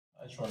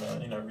just want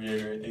to,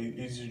 reiterate,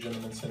 these two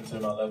gentlemen sitting to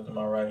my left and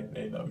my right,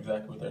 they know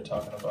exactly what they're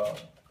talking about.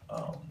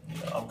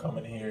 I'm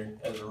coming here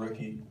as a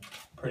rookie,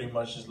 pretty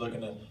much just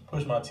looking to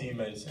push my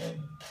teammates and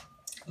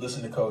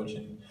listen to coach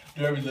and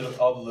do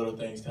all the little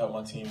things to help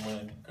my team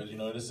win. Because,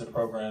 this is a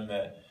program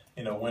that,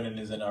 winning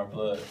is in our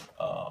blood.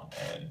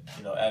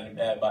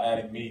 By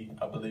adding me,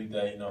 I believe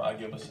that, I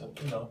give us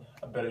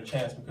a better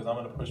chance because I'm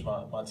going to push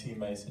my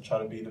teammates and try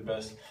to be the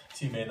best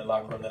teammate in the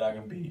locker room that I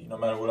can be. No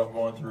matter what I'm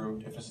going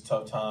through, if it's a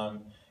tough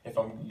time, if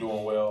I'm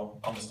doing well,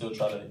 I'm going to still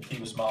try to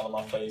keep a smile on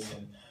my face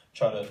and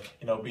try to,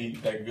 be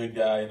that good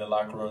guy in the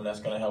locker room that's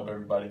going to help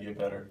everybody get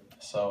better.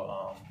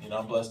 So,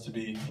 I'm blessed to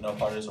be,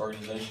 part of this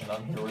organization.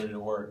 I'm here ready to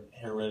work,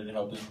 here ready to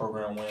help this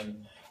program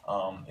win.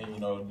 Along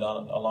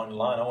the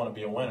line, I want to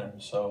be a winner.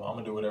 So I'm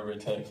going to do whatever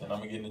it takes, and I'm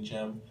going to get in the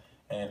gym,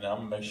 and I'm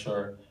going to make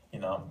sure,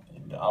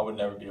 I would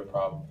never be a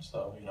problem.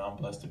 So, I'm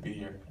blessed to be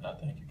here, and I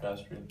thank you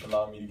guys for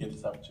allowing me to get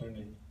this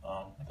opportunity.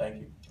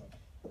 Thank you.